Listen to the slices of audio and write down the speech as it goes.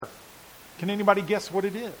Can anybody guess what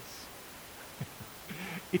it is?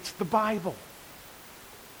 It's the Bible.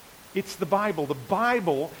 It's the Bible. The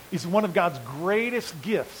Bible is one of God's greatest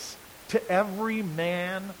gifts to every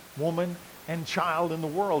man, woman, and child in the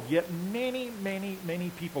world. Yet many, many, many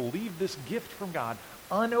people leave this gift from God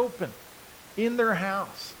unopened in their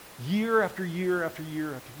house year after year after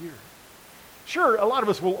year after year. Sure, a lot of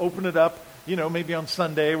us will open it up, maybe on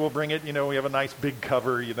Sunday we'll bring it, we have a nice big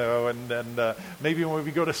cover, and maybe when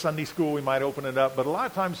we go to Sunday school we might open it up. But a lot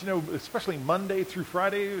of times, especially Monday through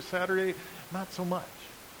Friday or Saturday, not so much.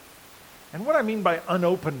 And what I mean by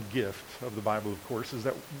unopened gift of the Bible, of course, is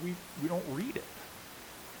that we don't read it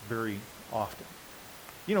very often.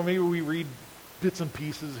 Maybe we read bits and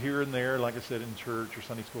pieces here and there, like I said, in church or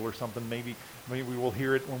Sunday school or something. Maybe we will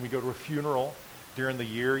hear it when we go to a funeral during the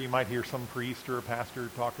year. You might hear some priest or a pastor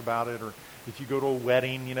talk about it. Or if you go to a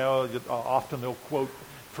wedding, often they'll quote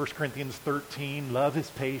 1 Corinthians 13, love is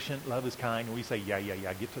patient, love is kind. And we say, yeah,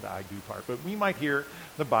 get to the I do part. But we might hear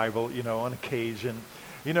the Bible, on occasion.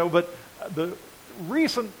 But the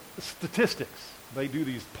recent statistics, they do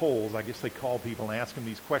these polls, I guess they call people and ask them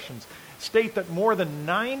these questions, state that more than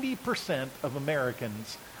 90% of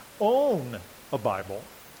Americans own a Bible,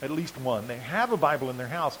 at least one. They have a Bible in their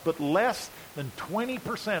house, but less than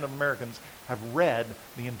 20% of Americans have read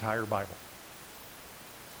the entire Bible.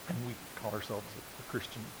 And we call ourselves a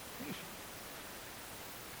Christian nation.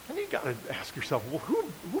 And you got to ask yourself, well,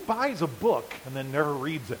 who buys a book and then never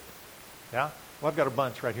reads it? Yeah? Well, I've got a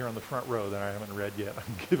bunch right here on the front row that I haven't read yet.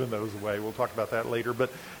 I'm giving those away. We'll talk about that later.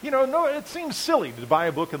 But, no, it seems silly to buy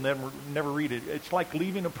a book and then never read it. It's like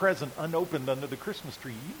leaving a present unopened under the Christmas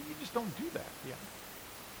tree. You just don't do that. Yeah.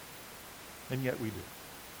 And yet we do.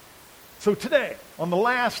 So today, on the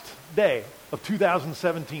last day of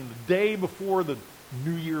 2017, the day before the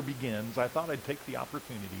new year begins, I thought I'd take the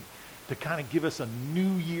opportunity to kind of give us a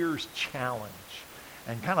New Year's challenge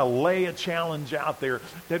and kind of lay a challenge out there.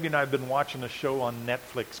 Debbie and I have been watching a show on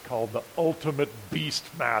Netflix called The Ultimate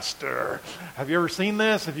Beastmaster. Have you ever seen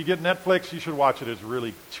this? If you get Netflix, you should watch it. It's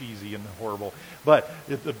really cheesy and horrible. But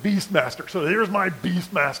it's the Beastmaster. So here's my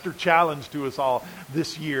Beastmaster challenge to us all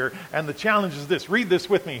this year. And the challenge is this. Read this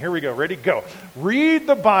with me. Here we go. Ready? Go. Read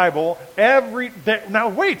the Bible every day. Now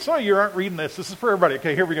wait, some of you aren't reading this. This is for everybody.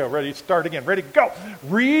 Okay, here we go. Ready? Start again. Ready? Go.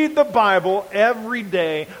 Read the Bible every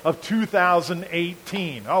day of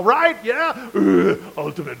 2018. All right? Yeah?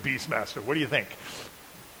 Ultimate Beastmaster. What do you think?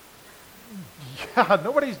 Yeah,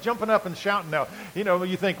 nobody's jumping up and shouting now.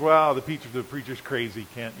 You think, well, the preacher's crazy.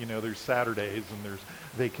 Can't, there's Saturdays and there's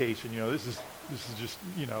vacation. This is just,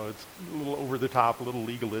 it's a little over the top, a little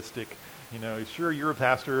legalistic. Sure, you're a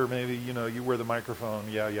pastor. Maybe, you wear the microphone.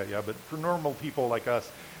 Yeah. But for normal people like us,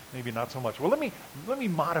 maybe not so much. Well, let me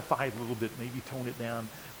modify it a little bit, maybe tone it down,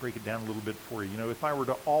 break it down a little bit for you. If I were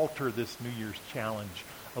to alter this New Year's challenge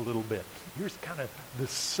a little bit, here's kind of the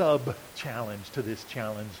sub-challenge to this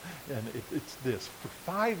challenge, and it's this. For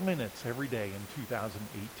 5 minutes every day in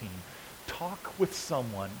 2018, talk with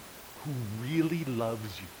someone who really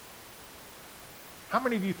loves you. How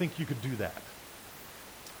many of you think you could do that?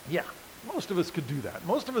 Yeah, most of us could do that.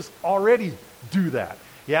 Most of us already do that.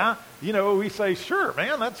 Yeah? We say, sure,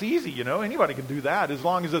 man, that's easy. Anybody can do that as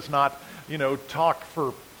long as it's not, talk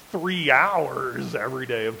for 3 hours every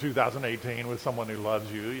day of 2018 with someone who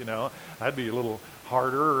loves you, That'd be a little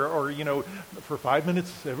harder. Or, for 5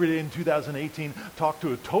 minutes every day in 2018, talk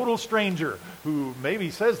to a total stranger who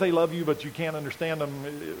maybe says they love you, but you can't understand them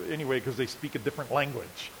anyway because they speak a different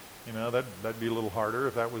language. That'd be a little harder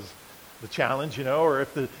if that was the challenge, or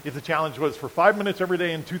if the challenge was for 5 minutes every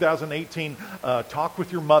day in 2018, talk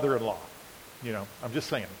with your mother-in-law. I'm just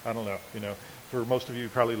saying. I don't know. For most of you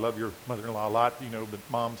probably love your mother-in-law a lot, but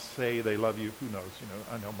moms say they love you. Who knows?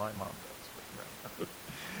 I know my mom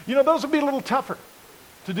does. Those would be a little tougher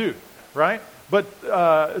to do, right? But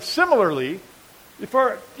similarly, if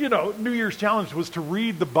our, New Year's challenge was to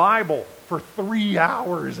read the Bible for 3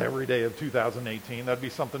 hours every day of 2018, that'd be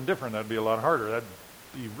something different. That'd be a lot harder. That'd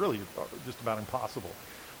be really just about impossible.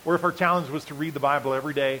 Or if our challenge was to read the Bible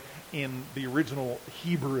every day in the original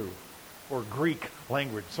Hebrew or Greek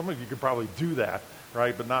language. Some of you could probably do that,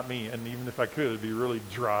 right? But not me. And even if I could, it'd be really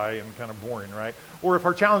dry and kind of boring, right? Or if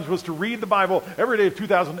our challenge was to read the Bible every day of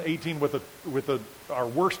 2018 with our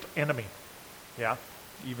worst enemy. Yeah?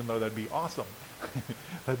 Even though that'd be awesome.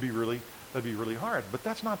 That'd be really hard. But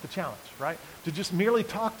that's not the challenge, right? To just merely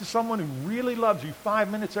talk to someone who really loves you 5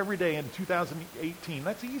 minutes every day in 2018.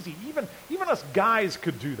 That's easy. Even us guys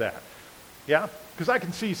could do that. Yeah? Because I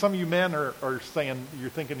can see some of you men are saying, you're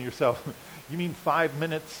thinking to yourself, you mean 5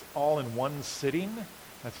 minutes all in one sitting?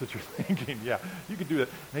 That's what you're thinking. Yeah, you could do that.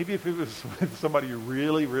 Maybe if it was with somebody who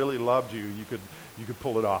really, really loved you, you could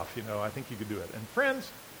pull it off. I think you could do it. And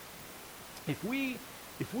friends, if we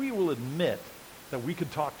will admit that we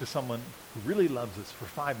could talk to someone who really loves us for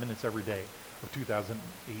 5 minutes every day of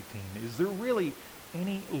 2018, is there really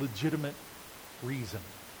any legitimate reason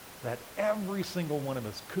that every single one of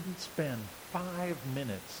us couldn't spend 5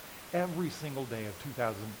 minutes every single day of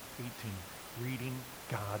 2018 reading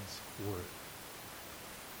God's Word?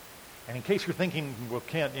 And in case you're thinking, well,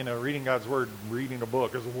 Kent, reading God's Word, reading a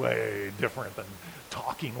book is way different than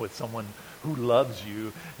talking with someone who loves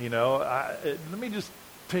you. Let me just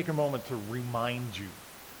take a moment to remind you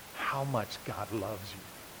how much God loves you.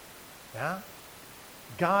 Yeah?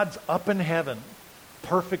 God's up in heaven,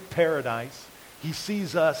 perfect paradise. He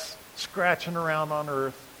sees us scratching around on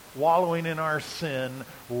earth, wallowing in our sin,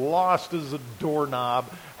 lost as a doorknob,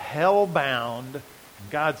 hell-bound. And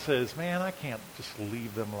God says, man, I can't just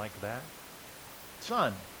leave them like that.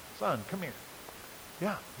 Son, come here.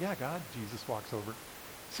 Yeah, God. Jesus walks over.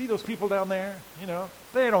 See those people down there?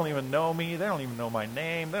 They don't even know me. They don't even know my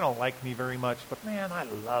name. They don't like me very much. But man, I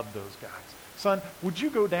love those guys. Son, would you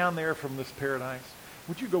go down there from this paradise?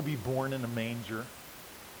 Would you go be born in a manger,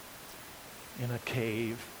 in a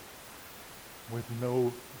cave, with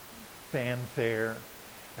no fanfare?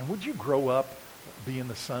 And would you grow up being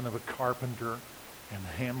the son of a carpenter and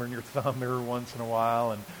hammering your thumb every once in a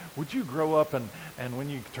while? And would you grow up and when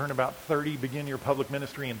you turn about 30, begin your public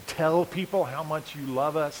ministry and tell people how much you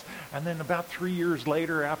love us? And then about 3 years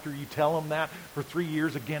later, after you tell them that for 3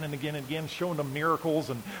 years again and again and again, showing them miracles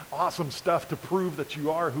and awesome stuff to prove that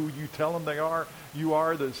you are who you tell them they are, you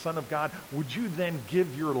are the Son of God, would you then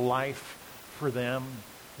give your life for them?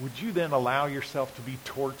 Would you then allow yourself to be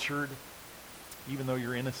tortured, even though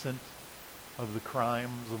you're innocent of the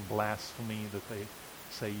crimes of blasphemy that they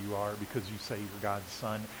say you are because you say you're God's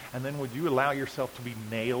son? And then would you allow yourself to be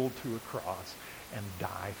nailed to a cross and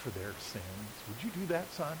die for their sins? Would you do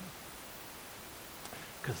that, son?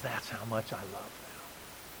 Because that's how much I love them.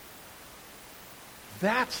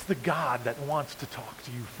 That's the God that wants to talk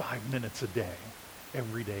to you 5 minutes a day,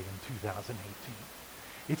 every day in 2018.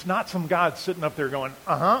 It's not some God sitting up there going,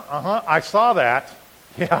 I saw that.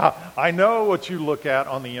 Yeah, I know what you look at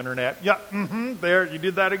on the internet. Yeah, there, you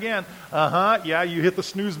did that again. Yeah, you hit the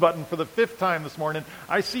snooze button for the 5th time this morning.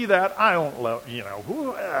 I see that. I don't love,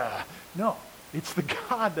 No, it's the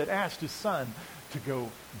God that asked his son to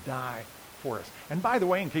go die for us. And by the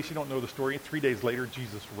way, in case you don't know the story, 3 days later,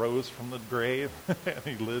 Jesus rose from the grave, and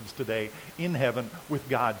he lives today in heaven with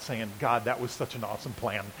God, saying, God, that was such an awesome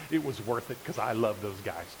plan. It was worth it because I love those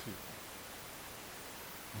guys too.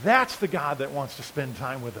 That's the God that wants to spend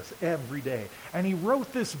time with us every day. And he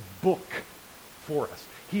wrote this book for us.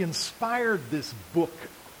 He inspired this book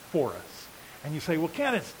for us. And you say, well,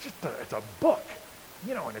 Ken, it's a book,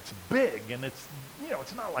 and it's big, and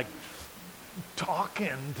it's not like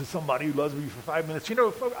talking to somebody who loves me for 5 minutes.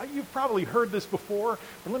 You've probably heard this before,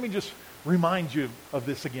 but let me just remind you of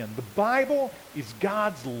this again. The Bible is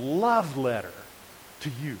God's love letter to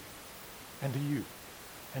you, and to you,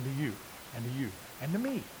 and to you, and to you, and to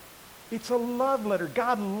me. It's a love letter.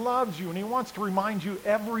 God loves you, and he wants to remind you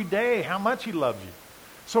every day how much he loves you.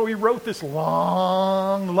 So he wrote this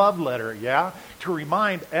long love letter, to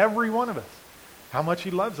remind every one of us how much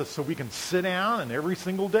he loves us, so we can sit down and every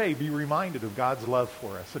single day be reminded of God's love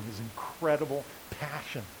for us and his incredible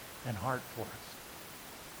passion and heart for us.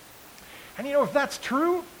 And if that's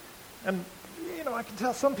true, and I can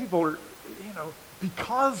tell some people are,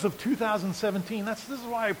 because of 2017, this is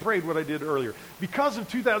why I prayed what I did earlier. Because of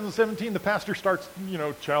 2017, the pastor starts,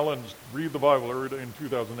 challenged, read the Bible every day in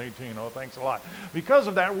 2018. Oh, thanks a lot. Because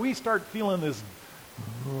of that, we start feeling this,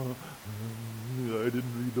 I didn't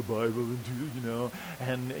read the Bible,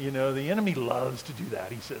 and the enemy loves to do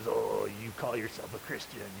that. He says, oh, you call yourself a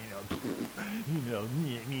Christian,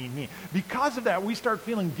 me. Because of that, we start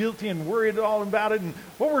feeling guilty and worried all about it. And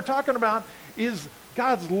what we're talking about is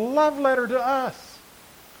God's love letter to us.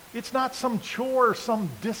 It's not some chore, some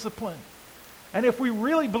discipline. And if we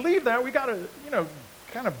really believe that, we got to,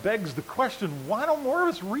 kind of begs the question, why don't more of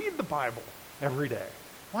us read the Bible every day?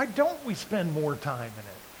 Why don't we spend more time in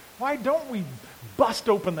it? Why don't we bust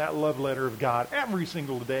open that love letter of God every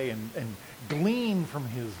single day and glean from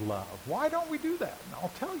his love? Why don't we do that? And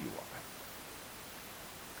I'll tell you why.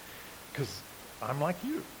 Because I'm like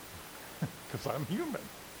you. Because I'm human.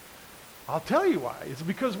 I'll tell you why. It's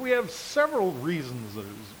because we have several reasons, as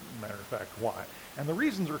a matter of fact, why. And the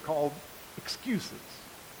reasons are called excuses.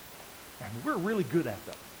 And we're really good at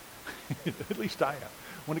them. At least I am.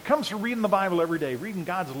 When it comes to reading the Bible every day, reading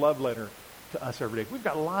God's love letter to us every day. We've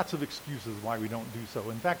got lots of excuses why we don't do so.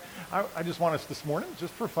 In fact, I just want us this morning,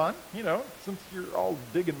 just for fun, since you're all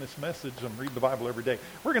digging this message and read the Bible every day,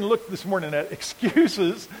 we're going to look this morning at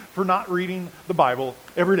excuses for not reading the Bible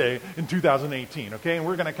every day in 2018, okay? And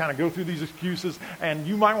we're going to kind of go through these excuses, and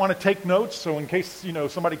you might want to take notes, so in case,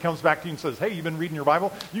 somebody comes back to you and says, hey, you've been reading your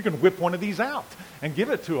Bible, you can whip one of these out and give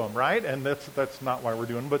it to them, right? And that's not why we're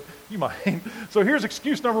doing it, but you might. So here's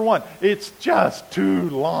excuse number one. It's just too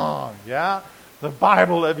long, yeah? The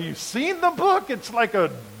Bible, have you seen the book? It's like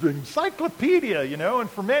an encyclopedia, and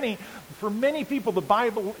for many people, the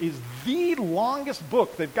Bible is the longest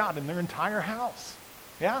book they've got in their entire house,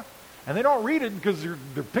 yeah? And they don't read it because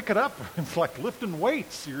they pick it up. It's like lifting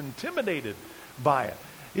weights. You're intimidated by it.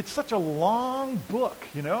 It's such a long book,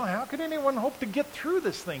 How could anyone hope to get through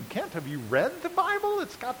this thing? Kent, have you read the Bible?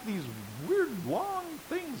 It's got these weird long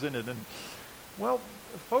things in it. And, well,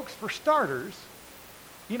 folks, for starters,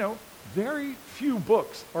 very few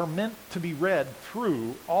books are meant to be read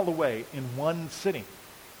through all the way in one sitting,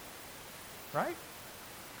 right?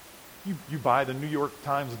 You buy the New York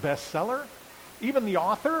Times bestseller, even the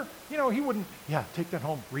author, he wouldn't, take that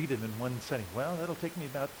home, read it in one setting. Well, that'll take me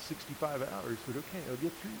about 65 hours, but okay, I'll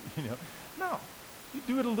get through, No, you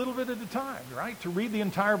do it a little bit at a time, right? To read the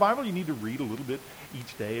entire Bible, you need to read a little bit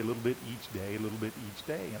each day, a little bit each day, a little bit each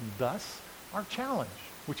day, and thus our challenge,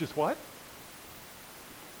 which is what?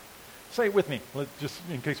 Say it with me, just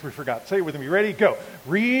in case we forgot. Say it with me. Ready? Go.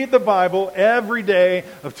 Read the Bible every day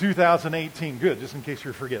of 2018. Good, just in case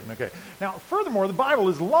you're forgetting. Okay. Now, furthermore, the Bible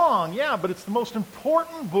is long, but it's the most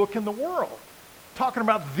important book in the world. Talking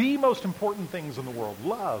about the most important things in the world.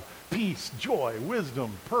 Love, peace, joy,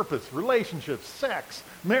 wisdom, purpose, relationships, sex,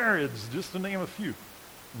 marriage, just to name a few.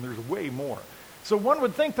 And there's way more. So one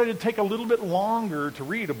would think that it'd take a little bit longer to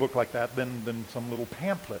read a book like that than some little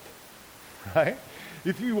pamphlet, right?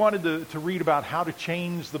 If you wanted to read about how to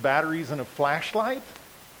change the batteries in a flashlight,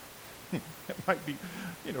 it might be,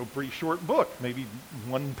 a pretty short book, maybe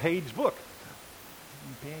one-page book.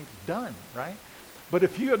 Done, right? But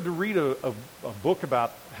if you had to read a book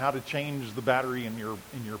about how to change the battery in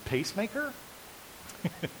your pacemaker,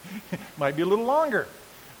 it might be a little longer,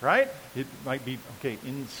 right? It might be,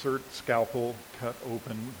 insert scalpel, cut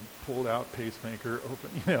open, pulled out pacemaker,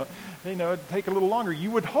 open, it'd take a little longer.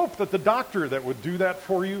 You would hope that the doctor that would do that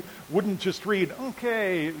for you wouldn't just read,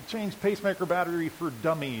 change pacemaker battery for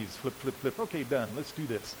dummies, flip, flip, flip, okay, done, let's do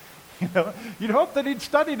this. You'd hope that he'd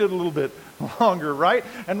studied it a little bit longer, right?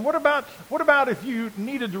 And what about if you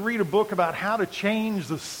needed to read a book about how to change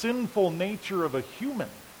the sinful nature of a human?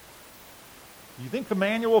 You think the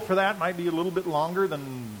manual for that might be a little bit longer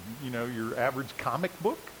than, your average comic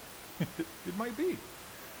book? It might be.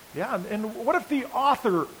 Yeah, and what if the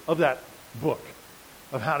author of that book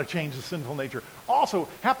of how to change the sinful nature also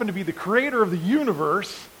happened to be the creator of the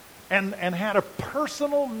universe and had a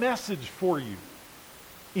personal message for you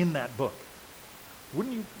in that book?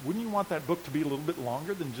 Wouldn't you want that book to be a little bit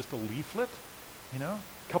longer than just a leaflet? A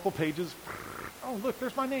couple pages. Oh, look,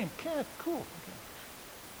 there's my name. Kent, cool. Okay.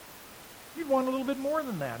 You'd want a little bit more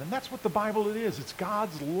than that. And that's what the Bible is. It's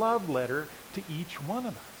God's love letter to each one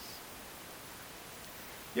of us.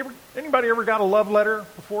 Anybody ever got a love letter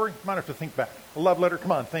before? You might have to think back. A love letter?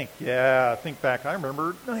 Come on, think. Yeah, think back. I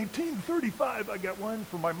remember 1935, I got one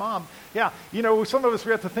from my mom. Yeah, some of us,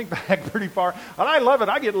 we have to think back pretty far. And I love it.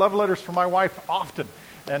 I get love letters from my wife often.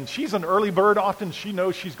 And she's an early bird often. She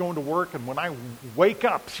knows she's going to work. And when I wake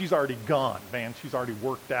up, she's already gone, man. She's already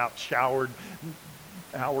worked out, showered,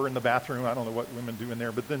 hour in the bathroom. I don't know what women do in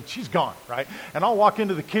there, but then she's gone, right? And I'll walk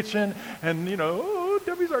into the kitchen and,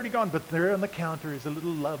 Debbie's already gone, but there on the counter is a little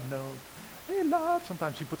love note. Hey, love.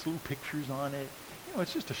 Sometimes she puts little pictures on it.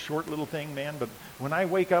 It's just a short little thing, man. But when I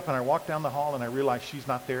wake up and I walk down the hall and I realize she's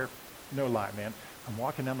not there, no lie, man. I'm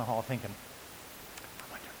walking down the hall thinking,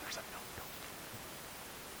 I wonder if there's a note.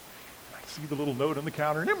 And I see the little note on the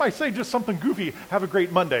counter, and it might say just something goofy, have a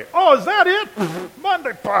great Monday. Oh, is that it?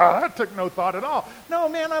 Monday? I took no thought at all. No,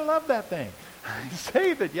 man, I love that thing.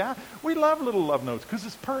 Save it, yeah? We love little love notes because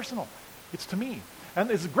it's personal. It's to me. And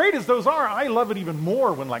as great as those are, I love it even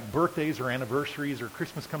more when birthdays or anniversaries or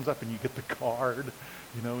Christmas comes up and you get the card,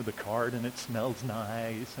 and it smells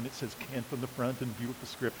nice and it says Kent on the front and beautiful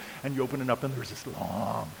script, and you open it up and there's this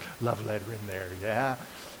long love letter in there, yeah?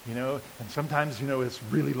 And sometimes, it's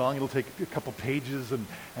really long. It'll take a couple pages and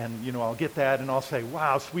I'll get that and I'll say,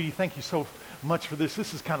 wow, sweetie, thank you so much for this.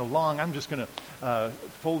 This is kind of long. I'm just going to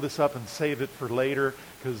fold this up and save it for later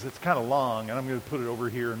because it's kind of long, and I'm going to put it over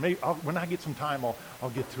here. And maybe when I get some time, I'll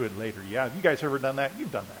get to it later. Yeah, have you guys ever done that?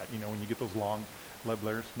 You've done that, when you get those long love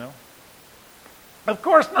letters. No? Of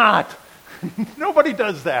course not. Nobody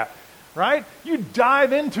does that. right? You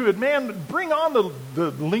dive into it, man. Bring on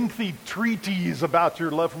the lengthy treatise about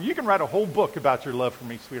your love for me. You can write a whole book about your love for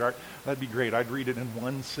me, sweetheart. That'd be great. I'd read it in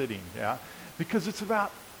one sitting, yeah? Because it's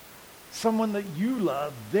about someone that you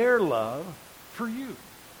love, their love for you.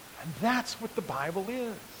 And that's what the Bible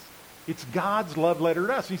is. It's God's love letter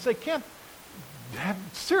to us. And you say, Kent,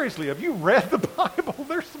 seriously, have you read the Bible?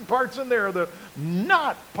 There's some parts in there that are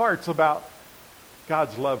not parts about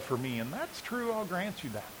God's love for me. And that's true, I'll grant you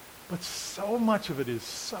that. But so much of it is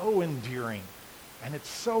so endearing, and it's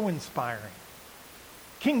so inspiring.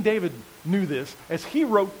 King David knew this as he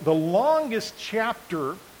wrote the longest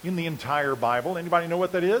chapter in the entire Bible. Anybody know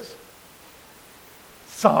what that is?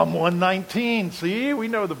 Psalm 119. See, we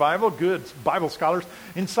know the Bible. Good Bible scholars.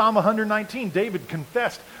 In Psalm 119, David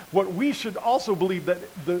confessed what we should also believe, that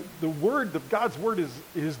the word of God's word is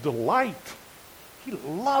his delight. He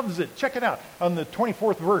loves it. Check it out. On the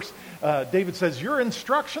 24th verse, David says, your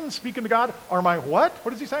instructions, speaking to God, are my what?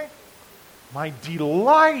 What does he say? My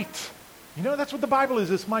delight. You know, that's what the Bible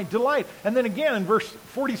is. It's my delight. And then again in verse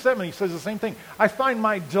 47, he says the same thing. I find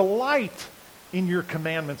my delight in your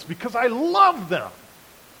commandments because I love them.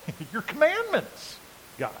 Your commandments,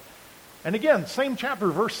 God. And again, same chapter,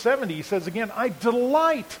 verse 70, he says again, I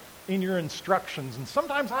delight in your instructions. And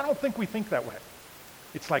sometimes I don't think we think that way.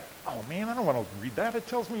 It's like, oh man, I don't want to read that. It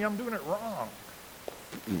tells me I'm doing it wrong.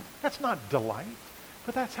 That's not delight,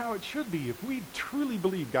 but that's how it should be. If we truly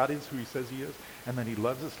believe God is who he says he is, and that he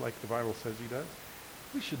loves us like the Bible says he does,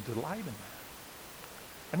 we should delight in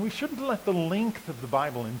that. And we shouldn't let the length of the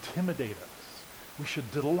Bible intimidate us. We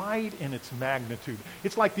should delight in its magnitude.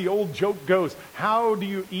 It's like the old joke goes, how do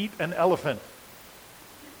you eat an elephant?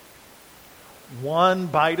 One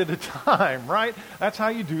bite at a time, right? That's how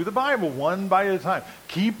you do the Bible, one bite at a time.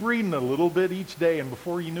 Keep reading a little bit each day, and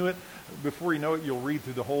before you know it, you'll read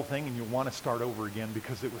through the whole thing, and you'll want to start over again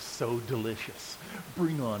because it was so delicious.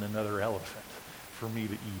 Bring on another elephant for me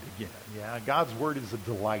to eat again. Yeah, God's word is a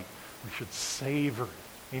delight. We should savor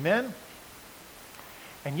it. Amen?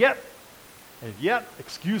 And yet,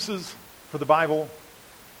 excuses for the Bible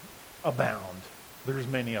abound. There's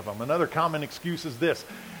many of them. Another common excuse is this.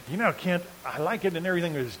 You know, Kent, I like it and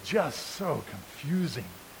everything, but it's just so confusing.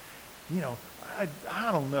 You know,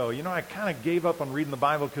 I don't know. You know, I kind of gave up on reading the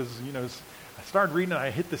Bible because, you know, I started reading and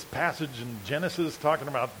I hit this passage in Genesis talking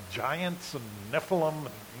about giants and Nephilim,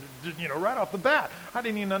 and, you know, right off the bat. I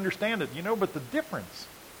didn't even understand it, you know, but the difference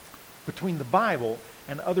between the Bible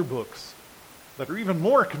and other books that are even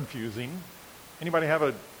more confusing. Anybody have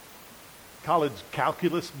a college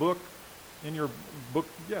calculus book in your book?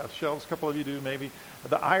 Yeah, shelves. A couple of you do, maybe.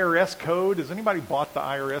 The IRS code. Has anybody bought the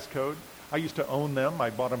IRS code? I used to own them. I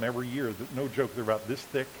bought them every year. No joke, they're about this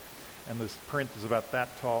thick, and this print is about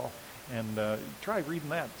that tall. And try reading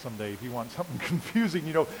that someday if you want something confusing,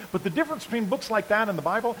 you know. But the difference between books like that and the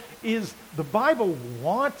Bible is the Bible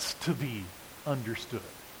wants to be understood.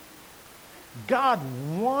 God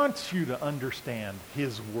wants you to understand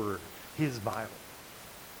his word, his Bible.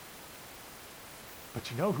 But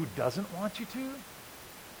you know who doesn't want you to?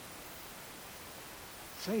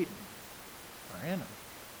 Satan, our enemy,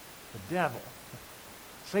 the devil.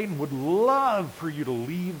 Satan would love for you to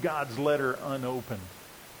leave God's letter unopened,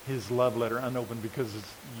 his love letter unopened, because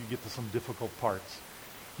you get to some difficult parts.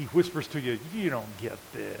 He whispers to you, you don't get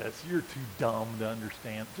this. You're too dumb to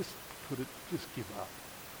understand. Just give up.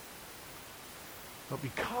 But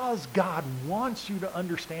because God wants you to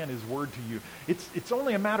understand his word to you, it's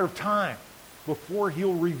only a matter of time before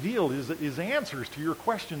he'll reveal his answers to your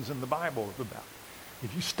questions in the Bible about.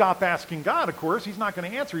 If you stop asking God, of course, he's not going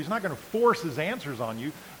to answer. He's not going to force his answers on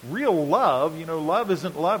you. Real love, you know, love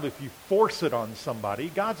isn't love if you force it on somebody.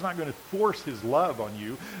 God's not going to force his love on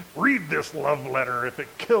you. Read this love letter if it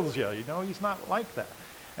kills you. You know, he's not like that.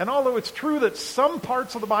 And although it's true that some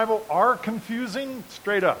parts of the Bible are confusing,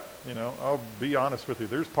 straight up, you know, I'll be honest with you.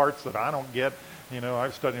 There's parts that I don't get. You know,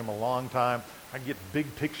 I've studied them a long time. I get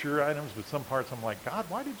big picture items, but some parts I'm like, God,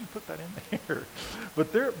 why did you put that in there?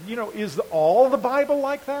 But there, you know, is all the Bible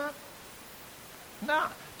like that? Nah.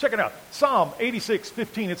 Check it out. Psalm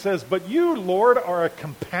 86:15, it says, but you, Lord, are a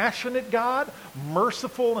compassionate God,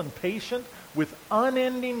 merciful and patient, with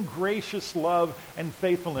unending gracious love and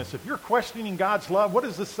faithfulness. If you're questioning God's love, what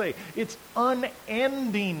does this say? It's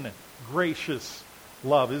unending gracious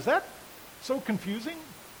love. Is that so confusing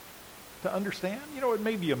to understand? You know, it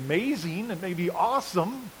may be amazing, it may be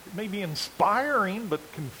awesome, it may be inspiring, but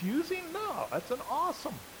confusing? No, that's an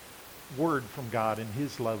awesome word from God in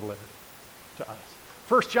his love letter to us.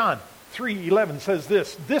 1 John 3:11 says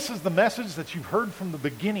this. This is the message that you've heard from the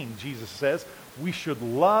beginning, Jesus says. We should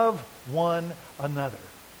love one another.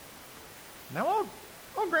 Now,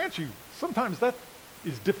 I'll grant you, sometimes that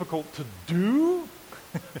is difficult to do.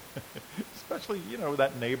 Especially,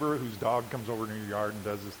 that neighbor whose dog comes over to your yard and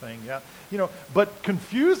does this thing. Yeah. But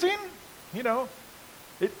confusing, it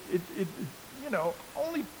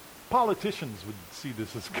only politicians would see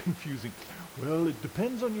this as confusing. Well, it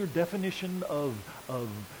depends on your definition of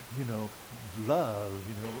love.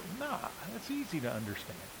 Nah, that's easy to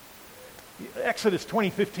understand. Exodus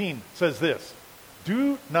 20:15 says this: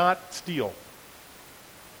 do not steal.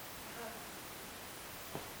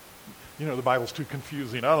 The Bible's too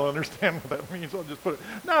confusing. I don't understand what that means. I'll just put it.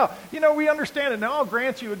 No, we understand it. Now, I'll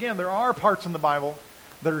grant you again, there are parts in the Bible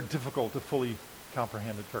that are difficult to fully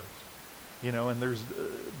comprehend at first. And there's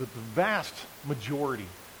the vast majority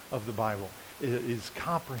of the Bible is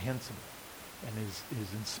comprehensible and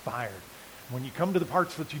is inspired. When you come to the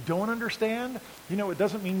parts that you don't understand, it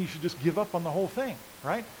doesn't mean you should just give up on the whole thing,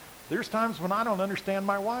 right? There's times when I don't understand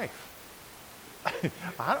my wife.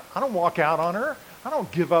 I don't walk out on her. I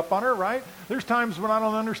don't give up on her, right? There's times when I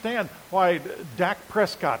don't understand why Dak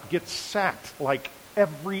Prescott gets sacked like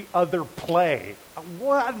every other play.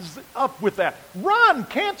 What is up with that? Run!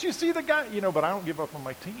 Can't you see the guy? But I don't give up on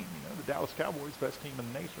my team. The Dallas Cowboys, best team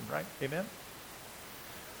in the nation, right? Amen?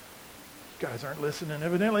 You guys aren't listening,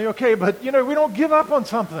 evidently. Okay, but, we don't give up on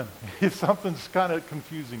something if something's kind of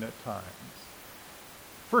confusing at times.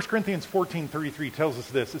 1 Corinthians 14:33 tells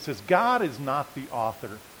us this. It says, God is not the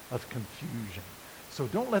author of confusion. So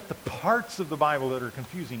don't let the parts of the Bible that are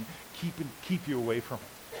confusing keep you away from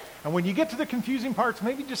it. And when you get to the confusing parts,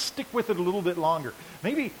 maybe just stick with it a little bit longer.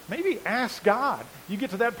 Maybe ask God. You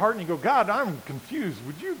get to that part and you go, God, I'm confused.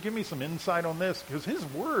 Would you give me some insight on this? Because his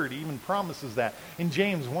word even promises that. In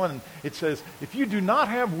James 1, it says, if you do not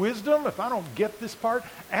have wisdom, if I don't get this part,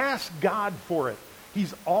 ask God for it.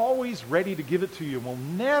 He's always ready to give it to you and will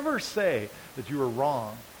never say that you are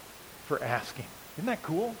wrong for asking. Isn't that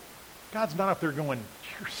cool? God's not up there going,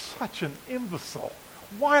 you're such an imbecile.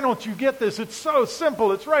 Why don't you get this? It's so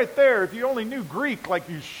simple. It's right there. If you only knew Greek like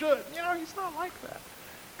you should. He's not like that.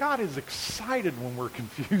 God is excited when we're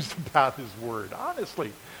confused about his word.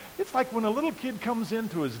 Honestly, it's like when a little kid comes in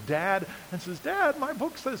to his dad and says, Dad, my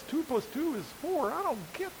book says 2 + 2 is 4. I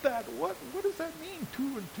don't get that. What does that mean, 2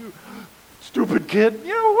 and 2? Stupid kid.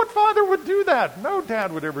 What father would do that? No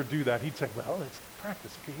dad would ever do that. He'd say, well, let's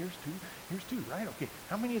practice. Okay, here's 2. Here's 2, right? Okay,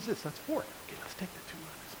 how many is this? That's 4. Okay, let's take the 2 and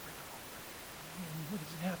let's bring it home. What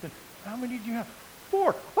does it happen? How many do you have?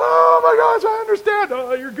 4. Oh my gosh, I understand.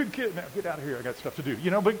 Oh, you're a good kid. Now get out of here. I got stuff to do.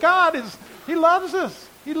 But God he loves us.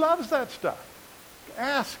 He loves that stuff.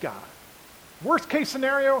 Ask God. Worst case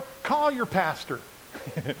scenario, call your pastor.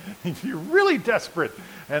 If you're really desperate,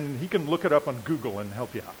 and he can look it up on Google and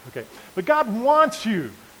help you out. Okay, but God wants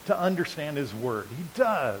you to understand his word. He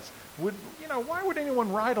does. Why would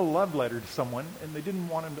anyone write a love letter to someone and they didn't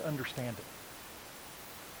want him to understand it?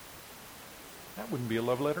 That wouldn't be a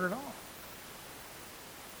love letter at all.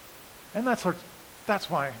 And that's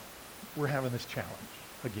why we're having this challenge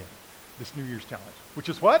again, this New Year's challenge, which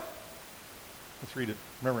is what? Let's read it.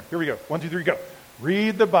 Remember, here we go. 1, 2, 3, go.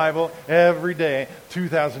 Read the Bible every day,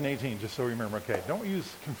 2018, just so we remember. Okay, don't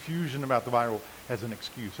use confusion about the Bible as an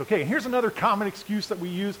excuse. Okay, and here's another common excuse that we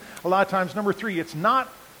use a lot of times. Number 3, it's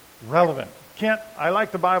not relevant. I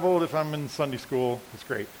like the Bible if I'm in Sunday school. It's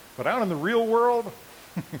great. But out in the real world,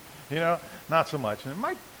 not so much. And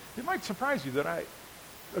it might surprise you that I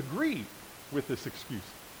agree with this excuse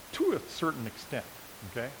to a certain extent.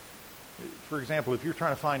 Okay? For example, if you're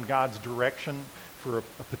trying to find God's direction for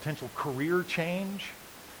a potential career change,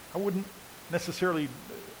 I wouldn't necessarily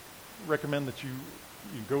recommend that you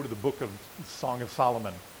go to the book of Song of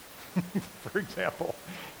Solomon, for example.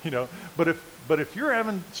 But if you're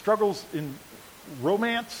having struggles in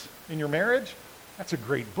romance in your marriage, that's a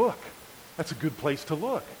great book. That's a good place to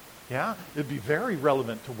look. Yeah, it'd be very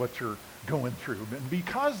relevant to what you're going through. And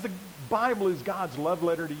because the Bible is God's love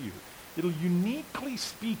letter to you, it'll uniquely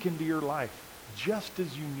speak into your life just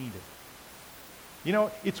as you need it.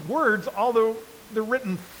 Its words, although they're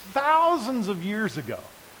written thousands of years ago,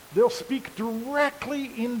 they'll speak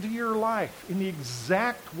directly into your life in the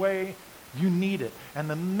exact way you need it. And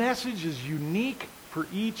the message is unique for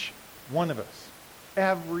each one of us.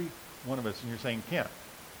 Every one of us. And you're saying, Ken,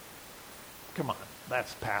 come on,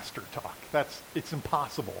 that's pastor talk. It's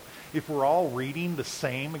impossible. If we're all reading the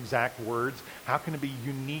same exact words, how can it be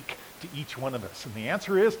unique to each one of us? And the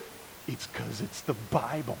answer is, it's because it's the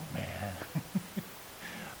Bible, man.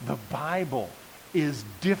 The Bible is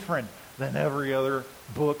different than every other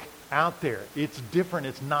book out there. It's different.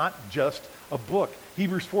 It's not just a book.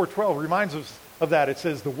 Hebrews 4:12 reminds us of that. It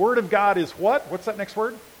says the Word of God is what? What's that next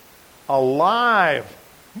word? Alive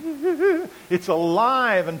It's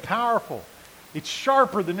alive and powerful. It's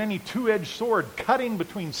sharper than any two-edged sword, cutting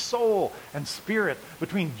between soul and spirit,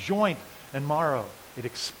 between joint and marrow. It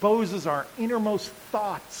exposes our innermost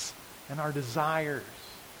thoughts and our desires.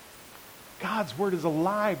 God's word is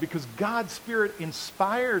alive because God's Spirit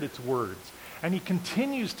inspired its words, and he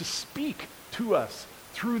continues to speak to us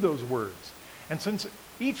through those words. And since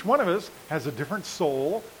each one of us has a different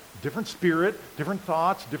soul, different spirit, different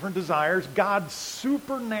thoughts, different desires, God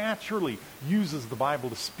supernaturally uses the Bible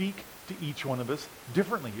to speak to each one of us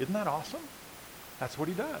differently. Isn't that awesome? That's what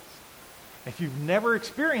he does. If you've never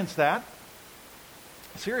experienced that,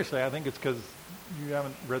 seriously, I think it's because you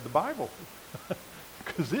haven't read the Bible.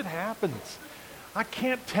 Because it happens. I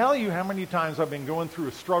can't tell you how many times I've been going through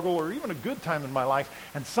a struggle or even a good time in my life,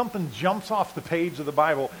 and something jumps off the page of the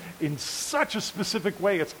Bible in such a specific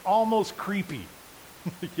way, it's almost creepy.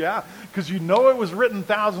 Yeah? Because you know it was written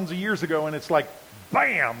thousands of years ago, and it's like,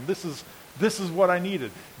 bam, this is what I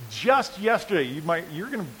needed. Just yesterday, you're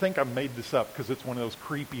going to think I made this up because it's one of those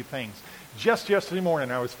creepy things. Just yesterday morning,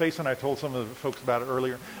 I told some of the folks about it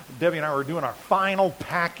earlier, Debbie and I were doing our final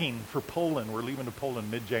packing for Poland. We're leaving to Poland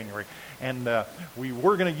mid-January. And we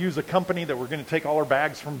were going to use a company that we're going to take all our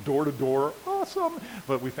bags from door to door. Awesome.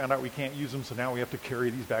 But we found out we can't use them, so now we have to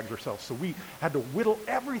carry these bags ourselves. So we had to whittle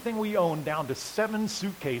everything we owned down to 7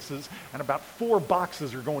 suitcases, and about 4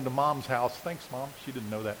 boxes are going to Mom's house. Thanks, Mom. She didn't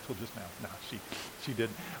know that till just now. No, she did.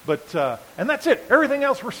 But, and that's it. Everything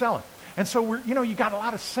else we're selling. And so you got a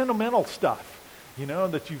lot of sentimental stuff,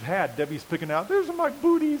 that you've had. Debbie's picking out, there's my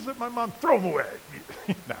booties that my mom, throw them away.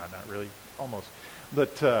 No, not really, almost.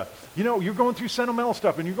 But, you're going through sentimental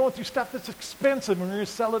stuff, and you're going through stuff that's expensive, and you're going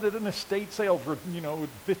to sell it at an estate sale for,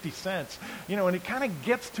 50 cents, and it kind of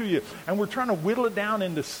gets to you. And we're trying to whittle it down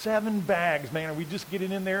into 7 bags, man, and we just get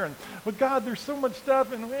it in there. But God, there's so much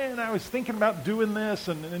stuff, and man, I was thinking about doing this,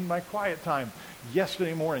 and in my quiet time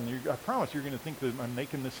yesterday morning, I promise you're going to think that I'm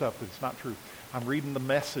making this up, but it's not true. I'm reading the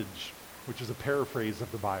Message, which is a paraphrase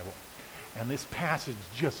of the Bible. And this passage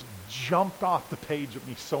just jumped off the page at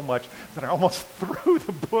me so much that I almost threw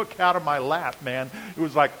the book out of my lap, man. It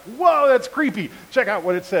was like, whoa, that's creepy. Check out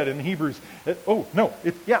what it said in Hebrews.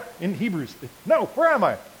 In Hebrews. Where am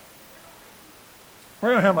I?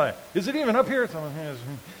 Where am I? Is it even up here?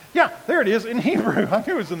 Yeah, there it is in Hebrew. I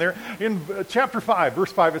knew it was in there. In chapter 5,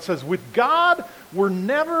 verse 5, it says, with God, we're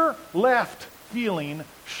never left feeling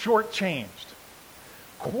shortchanged.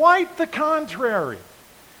 Quite the contrary.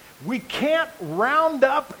 We can't round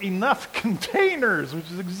up enough containers,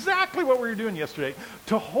 which is exactly what we were doing yesterday,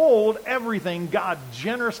 to hold everything God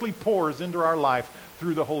generously pours into our life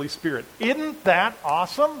through the Holy Spirit. Isn't that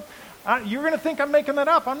awesome? You're going to think I'm making that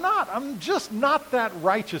up. I'm not. I'm just not that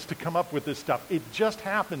righteous to come up with this stuff. It just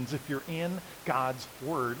happens if you're in God's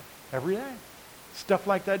Word every day. Stuff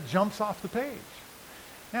like that jumps off the page.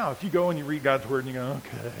 Now, if you go and you read God's Word and you go,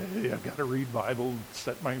 okay, I've got to read Bible,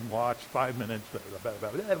 set my watch, 5 minutes,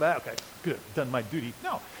 okay, good, done my duty.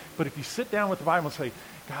 No, but if you sit down with the Bible and say,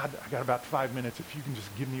 God, I got about 5 minutes, if you can just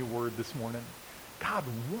give me a word this morning, God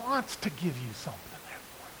wants to give you something that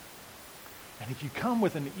morning. And if you come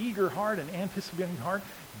with an eager heart, an anticipating heart,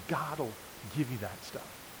 God will give you that stuff.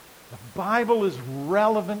 The Bible is a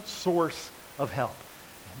relevant source of help.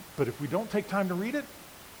 But if we don't take time to read it,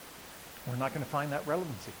 we're not going to find that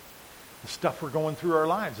relevancy. The stuff we're going through our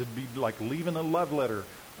lives, it'd be like leaving a love letter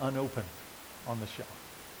unopened on the shelf.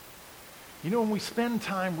 When we spend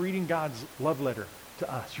time reading God's love letter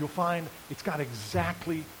to us, you'll find it's got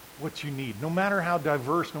exactly what you need, no matter how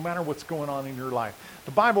diverse, no matter what's going on in your life.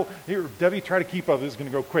 The Bible, here, Debbie, try to keep up. This is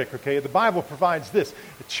going to go quick, okay? The Bible provides this.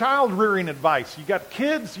 Child rearing advice. You got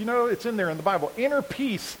kids, it's in there in the Bible. Inner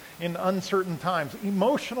peace in uncertain times.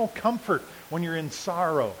 Emotional comfort when you're in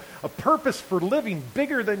sorrow. A purpose for living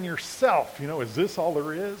bigger than yourself. Is this all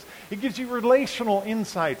there is? It gives you relational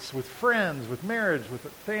insights with friends, with marriage, with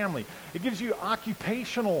family. It gives you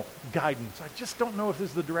occupational guidance. I just don't know if this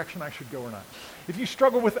is the direction I should go or not. If you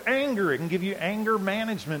struggle with anger, it can give you anger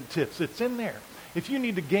management tips. It's in there. If you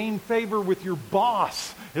need to gain favor with your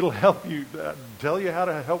boss, it'll help you tell you how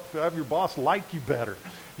to have your boss like you better.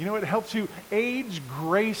 It helps you age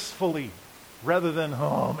gracefully rather than,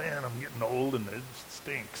 oh man, I'm getting old and it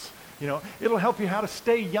stinks. It'll help you how to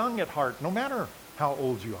stay young at heart no matter how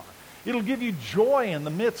old you are. It'll give you joy in the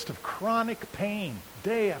midst of chronic pain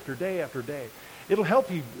day after day after day. It'll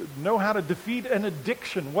help you know how to defeat an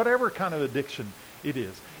addiction, whatever kind of addiction it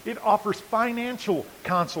is. It offers financial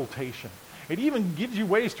consultation. It even gives you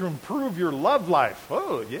ways to improve your love life.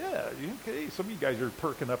 Oh, yeah, okay, some of you guys are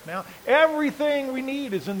perking up now. Everything we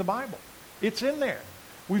need is in the Bible. It's in there.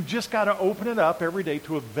 We've just got to open it up every day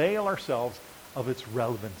to avail ourselves of its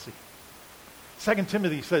relevancy. 2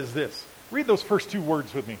 Timothy says this. Read those first two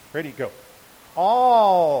words with me. Ready? Go.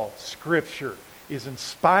 All Scripture is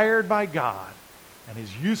inspired by God and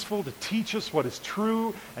is useful to teach us what is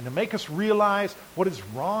true and to make us realize what is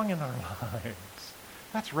wrong in our lives.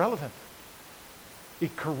 That's relevant.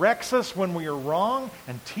 It corrects us when we are wrong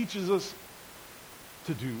and teaches us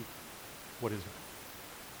to do what is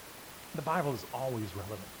right. The Bible is always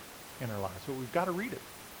relevant in our lives, but we've got to read it.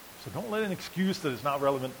 So don't let an excuse that is not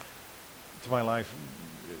relevant to my life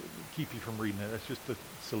keep you from reading it. That's just a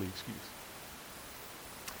silly excuse.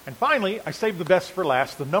 And finally, I saved the best for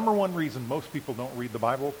last. The number one reason most people don't read the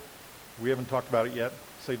Bible, we haven't talked about it yet.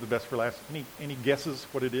 Save the best for last. Any guesses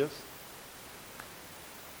what it is?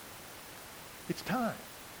 It's time.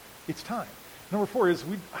 It's time. Number 4 is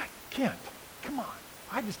I can't. Come on.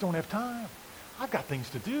 I just don't have time. I've got things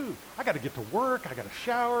to do. I got to get to work. I got to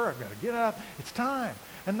shower. I've got to get up. It's time.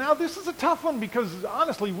 And now this is a tough one because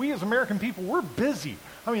honestly, we as American people, we're busy.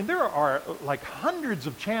 I mean, there are like hundreds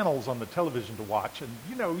of channels on the television to watch, and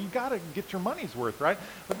you got to get your money's worth, right?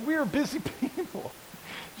 But we're busy people.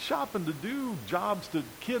 Shopping to do, jobs to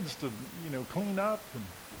kids to, clean up, and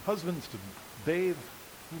husbands to bathe.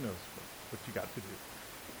 Who knows what you got to do.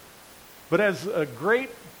 But as a great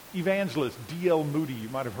evangelist, D.L. Moody, you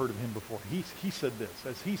might have heard of him before, he said this.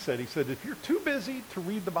 As he said, if you're too busy to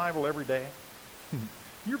read the Bible every day,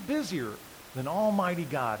 you're busier than Almighty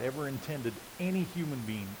God ever intended any human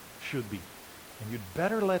being should be. And you'd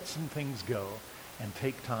better let some things go and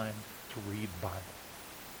take time to read the Bible.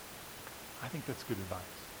 I think that's good advice.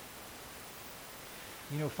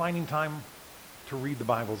 Finding time to read the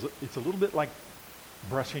Bible, it's a little bit like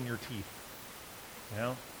brushing your teeth.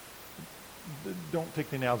 Don't take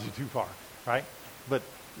the analogy too far, right? But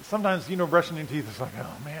sometimes, brushing your teeth is like,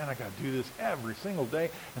 oh man, I got to do this every single day.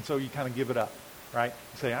 And so you kind of give it up, right?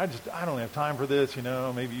 You say, I don't have time for this,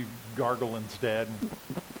 maybe you gargle instead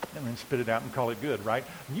and then spit it out and call it good, right?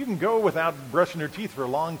 And you can go without brushing your teeth for a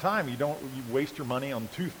long time. You waste your money on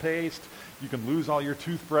toothpaste. You can lose all your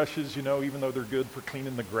toothbrushes, even though they're good for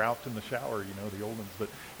cleaning the grout in the shower, the old ones. But,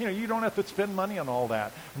 you don't have to spend money on all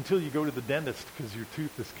that until you go to the dentist because your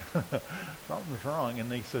tooth is something's wrong.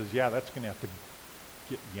 And he says, yeah, that's going to have to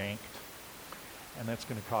get yanked. And that's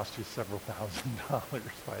going to cost you several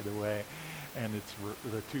 $1,000s, by the way. And it's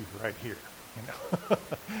the tooth right here.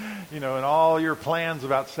 And all your plans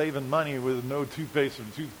about saving money with no toothpaste or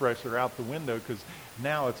toothbrush are out the window because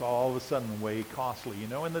now it's all of a sudden way costly,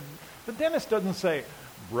 And the dentist doesn't say,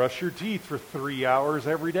 brush your teeth for 3 hours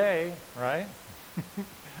every day, right?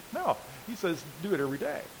 No, he says, do it every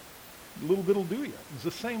day. A little bit will do you. It's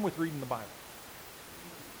the same with reading the Bible.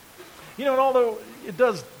 And although it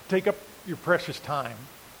does take up your precious time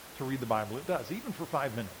to read the Bible, it does, even for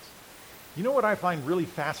 5 minutes. You know what I find really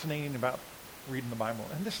fascinating about reading the Bible?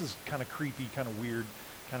 And this is kind of creepy, kind of weird,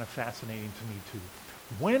 kind of fascinating to me too.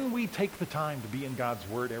 When we take the time to be in God's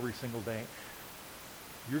Word every single day,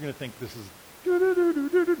 you're going to think this is...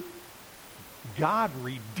 God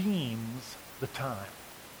redeems the time.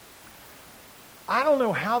 I don't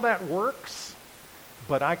know how that works,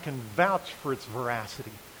 but I can vouch for its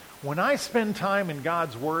veracity. When I spend time in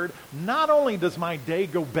God's Word, not only does my day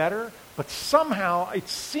go better, but somehow it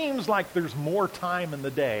seems like there's more time in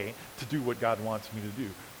the day to do what God wants me to do.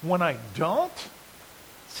 When I don't,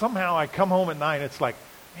 somehow I come home at night and it's like,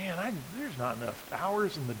 man, there's not enough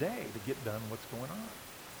hours in the day to get done what's going on.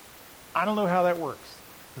 I don't know how that works,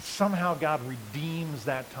 but somehow God redeems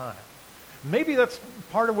that time. Maybe that's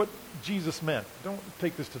part of what Jesus meant. Don't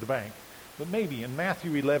take this to the bank. But maybe in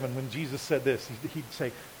Matthew 11, when Jesus said this, he'd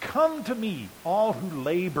say, come to me, all who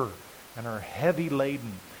labor and are heavy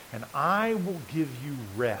laden, and I will give you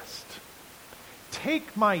rest.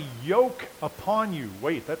 Take my yoke upon you.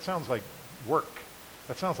 Wait, that sounds like work.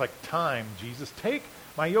 That sounds like time, Jesus. Take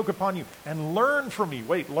my yoke upon you and learn from me.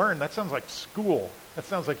 Wait, learn, that sounds like school. That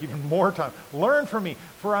sounds like even more time. Learn from me,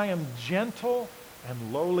 for I am gentle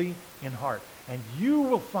and lowly in heart, and you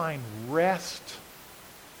will find rest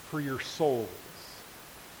for your souls.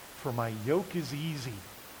 For my yoke is easy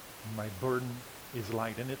and my burden is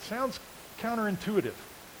light. And it sounds counterintuitive.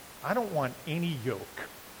 I don't want any yoke.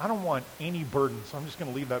 I don't want any burden, so I'm just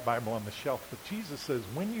going to leave that Bible on the shelf. But Jesus says,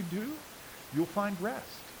 when you do, you'll find rest.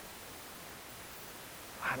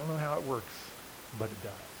 I don't know how it works, but it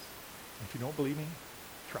does. If you don't believe me,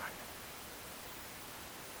 try it.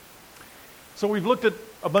 So we've looked at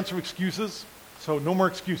a bunch of excuses. So no more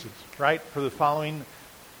excuses, right? For the following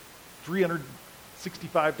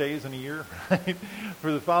 365 days in a year, right?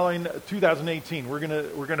 For the following 2018, we're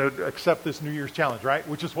gonna accept this New Year's challenge, right?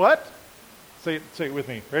 Which is what? Say it with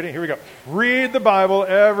me. Ready? Here we go. Read the Bible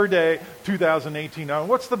every day, 2018. Now,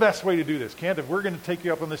 what's the best way to do this? Kent, if we're going to take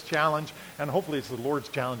you up on this challenge, and hopefully it's the Lord's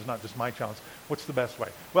challenge, not just my challenge, what's the best way?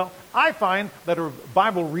 Well, I find that a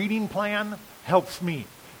Bible reading plan helps me.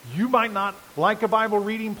 You might not like a Bible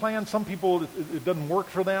reading plan. Some people, it doesn't work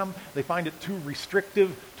for them. They find it too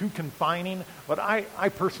restrictive, too confining. But I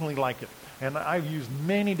personally like it. And I've used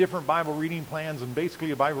many different Bible reading plans. And basically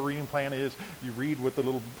a Bible reading plan is you read what the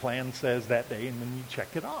little plan says that day, and then you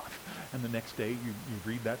check it off. And the next day you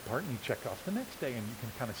read that part and you check off the next day, and you can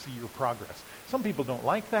kind of see your progress. Some people don't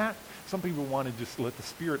like that. Some people want to just let the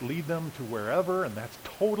Spirit lead them to wherever, and that's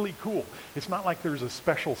totally cool. It's not like there's a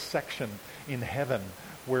special section in heaven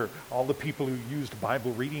where all the people who used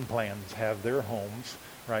Bible reading plans have their homes,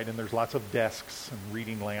 right? And there's lots of desks and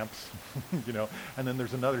reading lamps, and then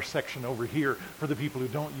there's another section over here for the people who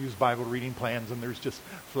don't use Bible reading plans, and there's just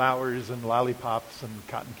flowers and lollipops and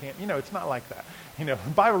cotton candy. It's not like that.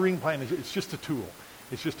 Bible reading plan it's just a tool.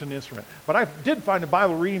 It's just an instrument. But I did find a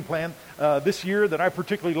Bible reading plan this year that I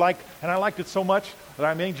particularly liked, and I liked it so much that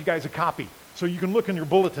I made you guys a copy. So you can look in your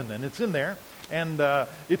bulletin, and it's in there. And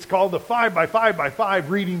it's called the 5x5x5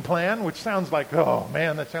 reading plan, which sounds like, oh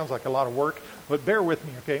man, that sounds like a lot of work. But bear with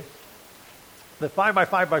me, okay? The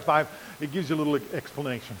 5x5x5, it gives you a little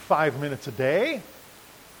explanation. 5 minutes a day.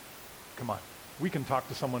 Come on. We can talk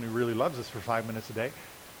to someone who really loves us for 5 minutes a day.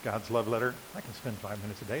 God's love letter. I can spend 5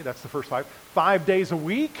 minutes a day. That's the first 5. 5 days a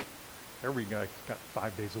week. There we go. Got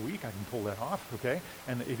 5 days a week. I can pull that off, okay?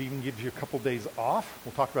 And it even gives you a couple days off.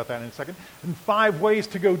 We'll talk about that in a second. And 5 ways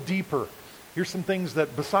to go deeper. Here's some things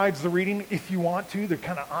that besides the reading, if you want to, they're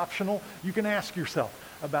kind of optional. You can ask yourself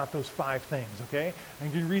about those 5 things, okay?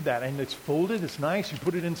 And you can read that. And it's folded. It's nice. You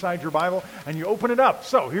put it inside your Bible and you open it up.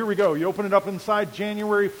 So here we go. You open it up inside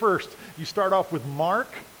January 1st. You start off with Mark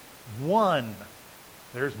 1.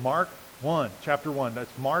 There's Mark 1, chapter 1.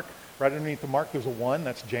 That's Mark. Right underneath the Mark, there's a 1.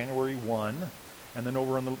 That's January 1. And then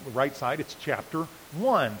over on the right side, it's chapter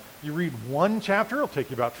 1. You read one chapter. It'll take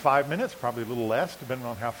you about 5 minutes, probably a little less, depending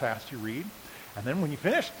on how fast you read. And then when you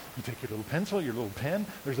finish, you take your little pencil, your little pen.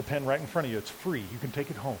 There's a pen right in front of you. It's free. You can take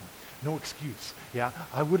it home. No excuse. Yeah,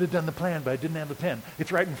 I would have done the plan, but I didn't have the pen.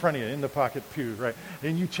 It's right in front of you in the pocket pew, right?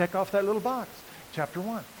 And you check off that little box, chapter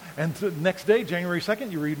 1. And the next day, January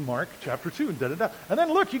 2nd, you read Mark chapter 2, and da-da-da. And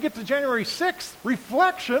then look, you get to January 6th,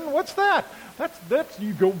 reflection. What's that? That's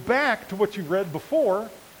you go back to what you read before,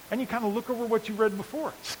 and you kind of look over what you read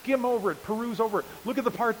before. Skim over it, peruse over it. Look at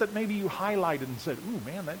the part that maybe you highlighted and said, ooh,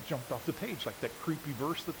 man, that jumped off the page, like that creepy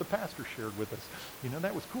verse that the pastor shared with us.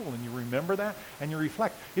 That was cool, and you remember that, and you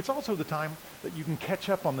reflect. It's also the time that you can catch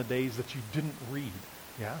up on the days that you didn't read,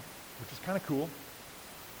 yeah, which is kind of cool.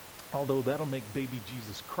 Although that'll make baby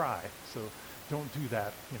Jesus cry, so don't do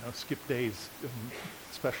that. Skip days in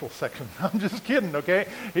special section. I'm just kidding, okay?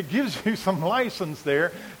 It gives you some license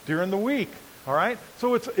there during the week. All right,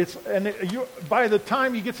 so by the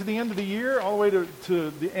time you get to the end of the year, all the way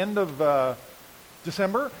to the end of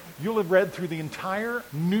December, you'll have read through the entire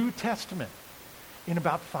New Testament in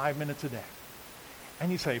about 5 minutes a day.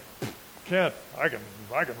 And you say, Kent, I can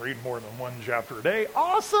read more than one chapter a day.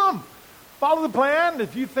 Awesome! Follow the plan.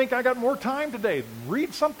 If you think I got more time today,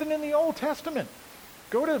 read something in the Old Testament.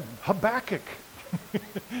 Go to Habakkuk.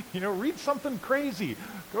 Read something crazy.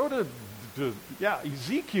 Go to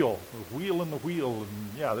Ezekiel, the wheel in the wheel,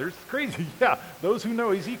 and there's crazy. Yeah, those who know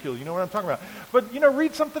Ezekiel, you know what I'm talking about. But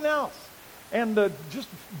read something else, and just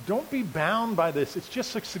don't be bound by this. It's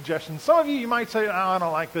just a suggestion. Some of you might say, "Oh, I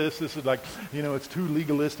don't like this. This is like, it's too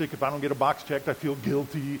legalistic. If I don't get a box checked, I feel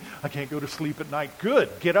guilty. I can't go to sleep at night." Good.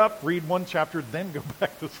 Get up, read one chapter, then go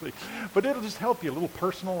back to sleep. But it'll just help you a little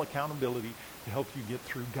personal accountability to help you get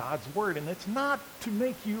through God's word, and it's not to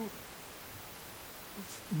make you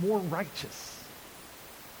more righteous.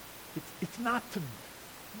 It's not to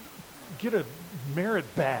get a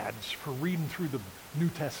merit badge for reading through the New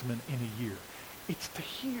Testament in a year. It's to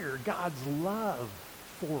hear God's love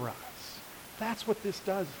for us. That's what this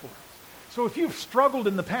does for us. So if you've struggled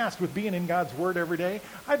in the past with being in God's Word every day,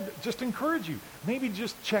 I'd just encourage you. Maybe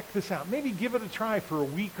just check this out. Maybe give it a try for a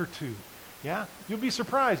week or two. Yeah? You'll be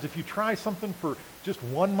surprised if you try something for just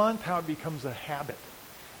 1 month, how it becomes a habit.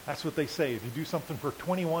 That's what they say. If you do something for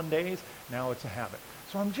 21 days, now it's a habit.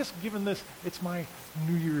 So I'm just giving this, it's my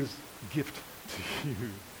New Year's gift to you,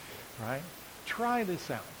 right? Try this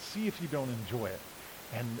out. See if you don't enjoy it.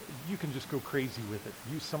 And you can just go crazy with it.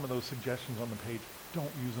 Use some of those suggestions on the page. Don't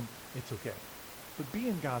use them. It's okay. But be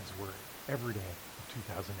in God's Word every day of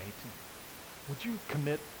 2018. Would you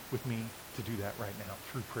commit with me to do that right now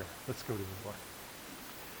through prayer? Let's go to the Lord.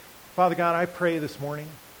 Father God, I pray this morning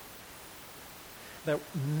that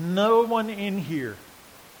no one in here,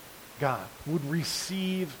 God, would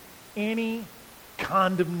receive any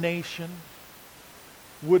condemnation,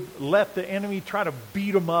 would let the enemy try to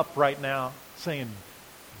beat them up right now, saying,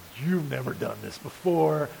 you've never done this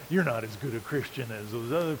before. You're not as good a Christian as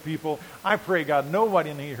those other people. I pray, God,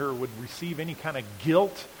 nobody in here would receive any kind of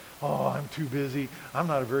guilt. Oh, I'm too busy. I'm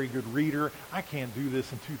not a very good reader. I can't do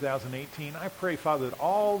this in 2018. I pray, Father, that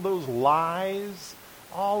all those lies,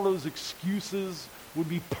 all those excuses would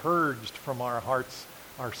be purged from our hearts,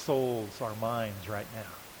 our souls, our minds right now.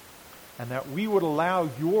 And that we would allow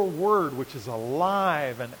your word, which is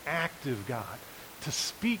alive and active, God, to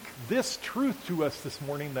speak this truth to us this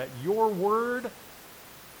morning, that your word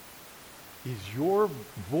is your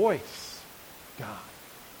voice, God.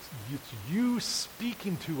 It's you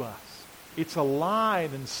speaking to us. It's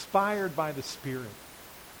alive, inspired by the Spirit.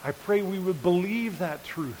 I pray we would believe that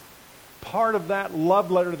truth. Part of that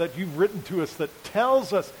love letter that you've written to us that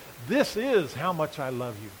tells us this is how much I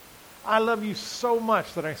love you. I love you so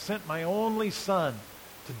much that I sent my only Son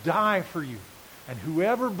to die for you. And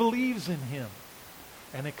whoever believes in him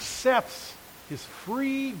and accepts his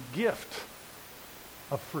free gift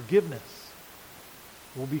of forgiveness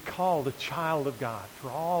will be called a child of God for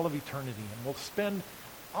all of eternity, and will spend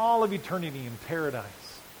all of eternity in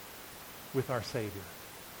paradise with our Savior.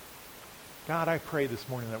 God, I pray this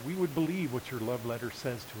morning that we would believe what your love letter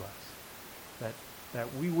says to us,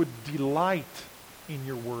 that we would delight in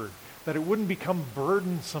your word, that it wouldn't become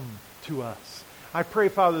burdensome to us. I pray,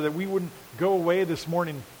 Father, that we wouldn't go away this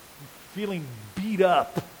morning feeling beat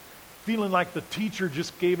up, feeling like the teacher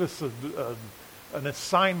just gave us an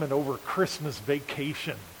assignment over Christmas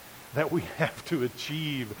vacation that we have to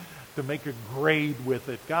achieve to make a grade with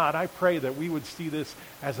it. God, I pray that we would see this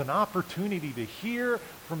as an opportunity to hear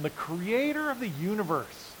from the creator of the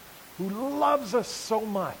universe, who loves us so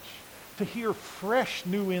much, to hear fresh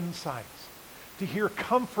new insights, to hear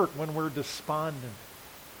comfort when we're despondent,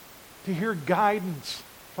 to hear guidance,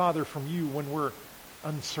 Father, from you when we're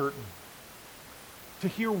uncertain, to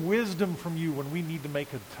hear wisdom from you when we need to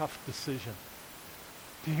make a tough decision,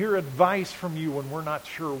 to hear advice from you when we're not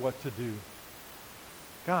sure what to do.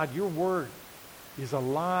 God, your word is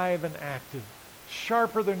alive and active,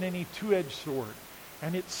 sharper than any two-edged sword,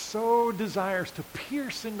 and it so desires to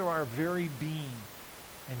pierce into our very being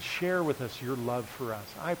and share with us your love for us.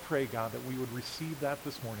 I pray, God, that we would receive that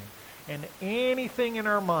this morning. And anything in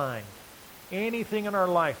our mind, anything in our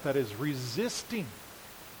life that is resisting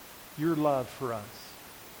your love for us,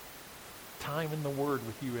 time in the Word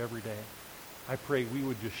with you every day, I pray we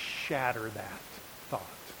would just shatter that thought.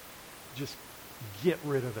 Just get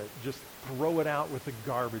rid of it. Just throw it out with the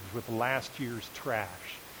garbage, with last year's trash.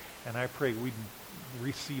 And I pray we'd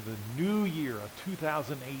receive a new year of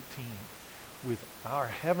 2018 with our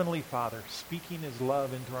Heavenly Father speaking his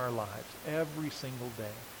love into our lives every single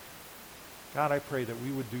day. God, I pray that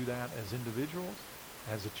we would do that as individuals,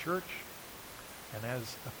 as a church, and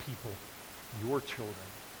as a people, your children.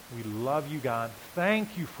 We love you, God.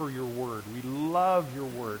 Thank you for your word. We love your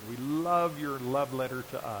word. We love your love letter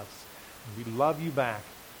to us. And we love you back,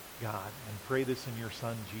 God, and pray this in your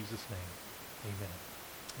Son, Jesus' name. Amen.